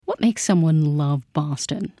What makes someone love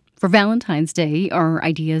Boston? For Valentine's Day, our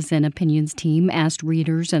Ideas and Opinions team asked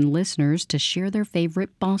readers and listeners to share their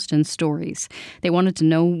favorite Boston stories. They wanted to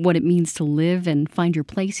know what it means to live and find your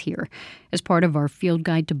place here. As part of our field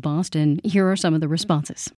guide to Boston, here are some of the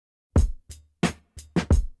responses.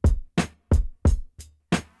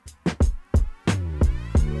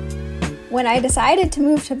 When I decided to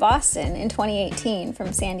move to Boston in 2018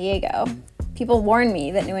 from San Diego, people warned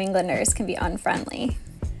me that New Englanders can be unfriendly.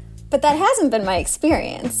 But that hasn't been my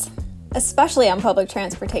experience, especially on public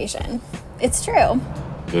transportation. It's true.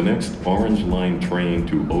 The next Orange Line train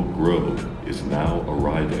to Oak Grove is now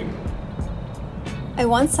arriving. I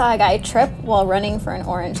once saw a guy trip while running for an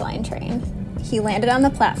Orange Line train. He landed on the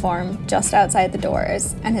platform just outside the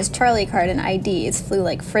doors, and his Charlie card and IDs flew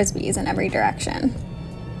like frisbees in every direction.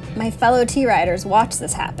 My fellow T-Riders watched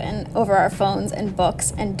this happen over our phones and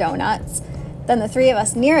books and donuts. Then the three of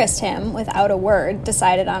us nearest him, without a word,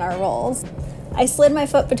 decided on our roles. I slid my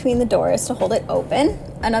foot between the doors to hold it open.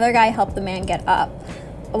 Another guy helped the man get up.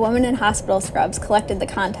 A woman in hospital scrubs collected the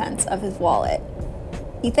contents of his wallet.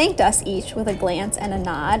 He thanked us each with a glance and a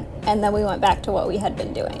nod, and then we went back to what we had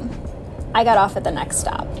been doing. I got off at the next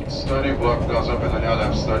stop. Study book goes up in the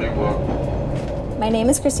left study book. My name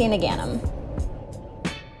is Christina Gannum.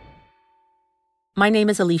 My name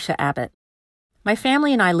is Alicia Abbott. My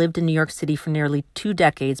family and I lived in New York City for nearly 2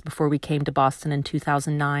 decades before we came to Boston in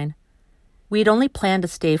 2009. We had only planned to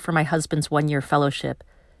stay for my husband's 1-year fellowship,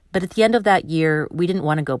 but at the end of that year, we didn't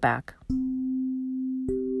want to go back.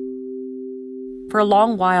 For a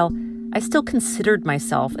long while, I still considered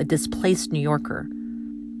myself a displaced New Yorker.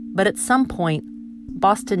 But at some point,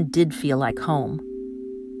 Boston did feel like home.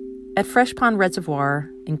 At Fresh Pond Reservoir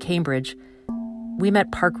in Cambridge, we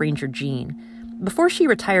met Park Ranger Jean. Before she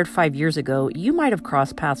retired 5 years ago, you might have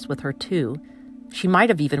crossed paths with her too. She might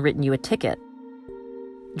have even written you a ticket.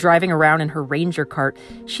 Driving around in her ranger cart,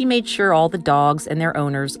 she made sure all the dogs and their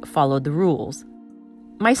owners followed the rules.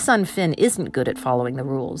 My son Finn isn't good at following the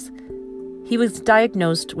rules. He was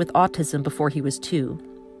diagnosed with autism before he was 2.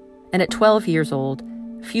 And at 12 years old,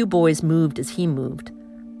 few boys moved as he moved,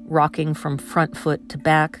 rocking from front foot to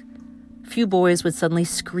back. Few boys would suddenly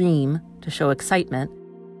scream to show excitement.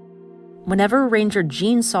 Whenever Ranger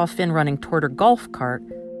Jean saw Finn running toward her golf cart,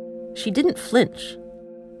 she didn't flinch.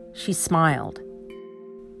 She smiled.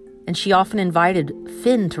 And she often invited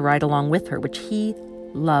Finn to ride along with her, which he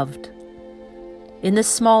loved. In this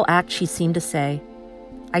small act, she seemed to say,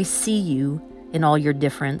 "I see you in all your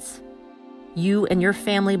difference. You and your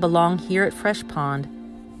family belong here at Fresh Pond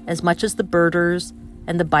as much as the birders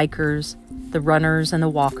and the bikers, the runners and the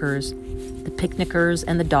walkers, the picnickers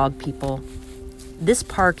and the dog people. This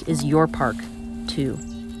park is your park, too."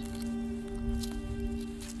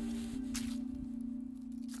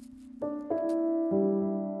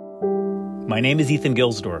 My name is Ethan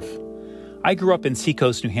Gilsdorf. I grew up in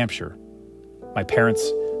Seacoast, New Hampshire. My parents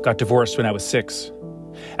got divorced when I was 6.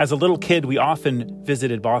 As a little kid, we often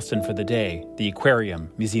visited Boston for the day, the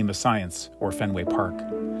aquarium, Museum of Science, or Fenway Park.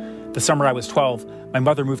 The summer I was 12, my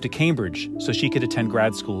mother moved to Cambridge so she could attend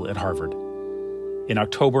grad school at Harvard. In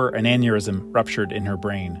October, an aneurysm ruptured in her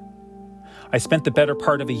brain. I spent the better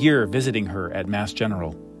part of a year visiting her at Mass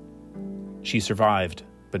General. She survived,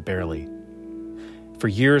 but barely. For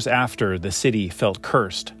years after, the city felt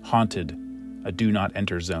cursed, haunted, a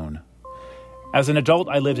do-not-enter zone. As an adult,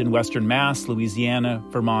 I lived in Western Mass, Louisiana,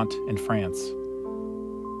 Vermont, and France.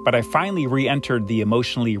 But I finally re-entered the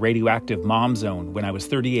emotionally radioactive mom zone when I was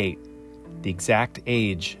 38, the exact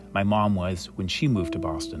age my mom was when she moved to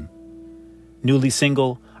Boston. Newly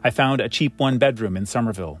single, I found a cheap 1-bedroom in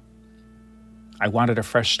Somerville. I wanted a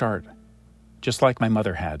fresh start, just like my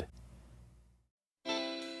mother had.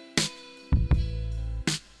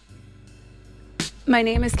 My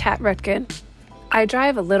name is Kat Rutkin. I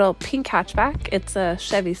drive a little pink hatchback. It's a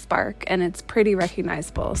Chevy Spark, and it's pretty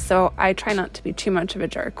recognizable, so I try not to be too much of a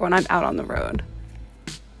jerk when I'm out on the road.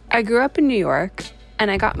 I grew up in New York, and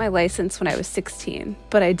I got my license when I was 16,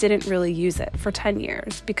 but I didn't really use it for 10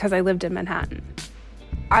 years because I lived in Manhattan.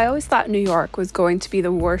 I always thought New York was going to be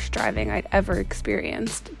the worst driving I'd ever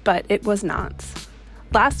experienced, but it was not.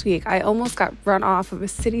 Last week, I almost got run off of a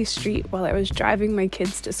city street while I was driving my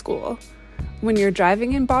kids to school. When you're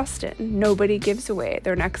driving in Boston, nobody gives away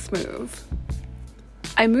their next move.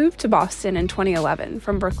 I moved to Boston in 2011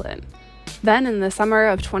 from Brooklyn. Then in the summer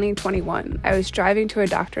of 2021, I was driving to a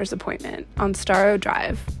doctor's appointment on Starrow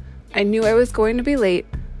Drive. I knew I was going to be late.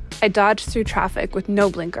 I dodged through traffic with no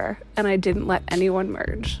blinker, and I didn't let anyone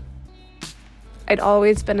merge. I'd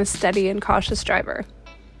always been a steady and cautious driver.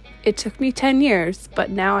 It took me 10 years, but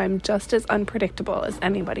now I'm just as unpredictable as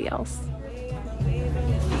anybody else.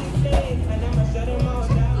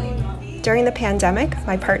 During the pandemic,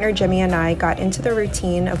 my partner Jimmy and I got into the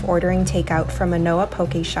routine of ordering takeout from Manoa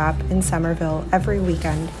Poke Shop in Somerville every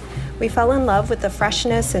weekend. We fell in love with the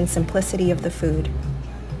freshness and simplicity of the food.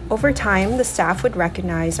 Over time, the staff would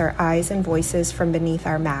recognize our eyes and voices from beneath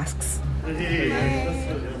our masks.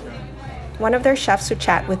 One of their chefs would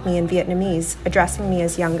chat with me in Vietnamese, addressing me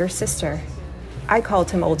as younger sister. I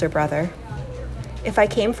called him older brother. If I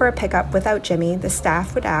came for a pickup without Jimmy, the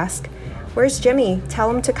staff would ask, "Where's Jimmy? Tell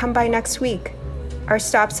him to come by next week." Our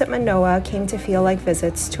stops at Manoa came to feel like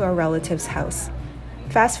visits to a relative's house.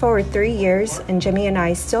 Fast forward 3 years, and Jimmy and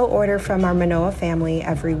I still order from our Manoa family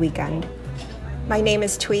every weekend. My name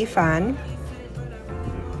is Thuy Phan.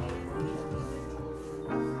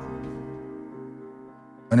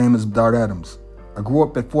 My name is Dart Adams. I grew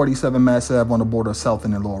up at 47 Mass Ave on the border of South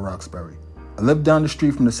End and Lower Roxbury. I lived down the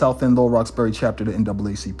street from the South End Lower Roxbury chapter of the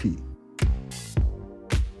NAACP.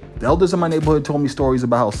 The elders in my neighborhood told me stories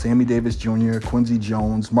about how Sammy Davis Jr., Quincy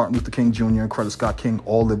Jones, Martin Luther King Jr., and Coretta Scott King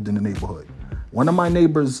all lived in the neighborhood. One of my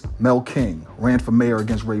neighbors, Mel King, ran for mayor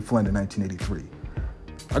against Ray Flynn in 1983.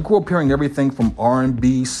 I grew up hearing everything from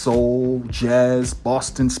R&B, soul, jazz,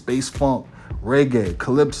 Boston space funk, reggae,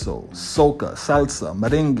 calypso, soca, salsa,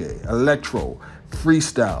 merengue, electro,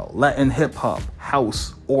 freestyle, Latin hip-hop,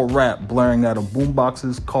 house, or rap blaring out of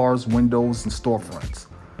boomboxes, cars, windows, and storefronts.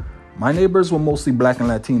 My neighbors were mostly Black and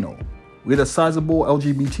Latino. We had a sizable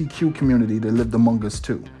LGBTQ community that lived among us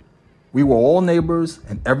too. We were all neighbors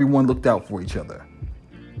and everyone looked out for each other.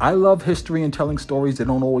 I love history and telling stories that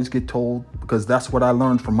don't always get told because that's what I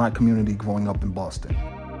learned from my community growing up in Boston.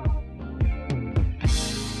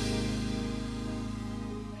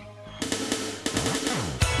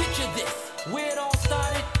 Picture this, where it all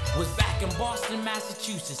started was back in Boston,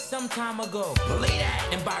 Massachusetts, some time ago. Believe that.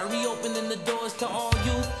 And by reopening the doors to all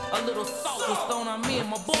youth, a little salt was thrown on me and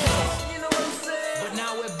my boys. You know what I'm saying? But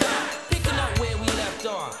now we're back, picking up where we left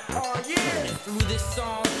off. Oh yeah. And through this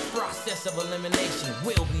song, process of elimination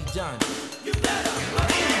will be done. You better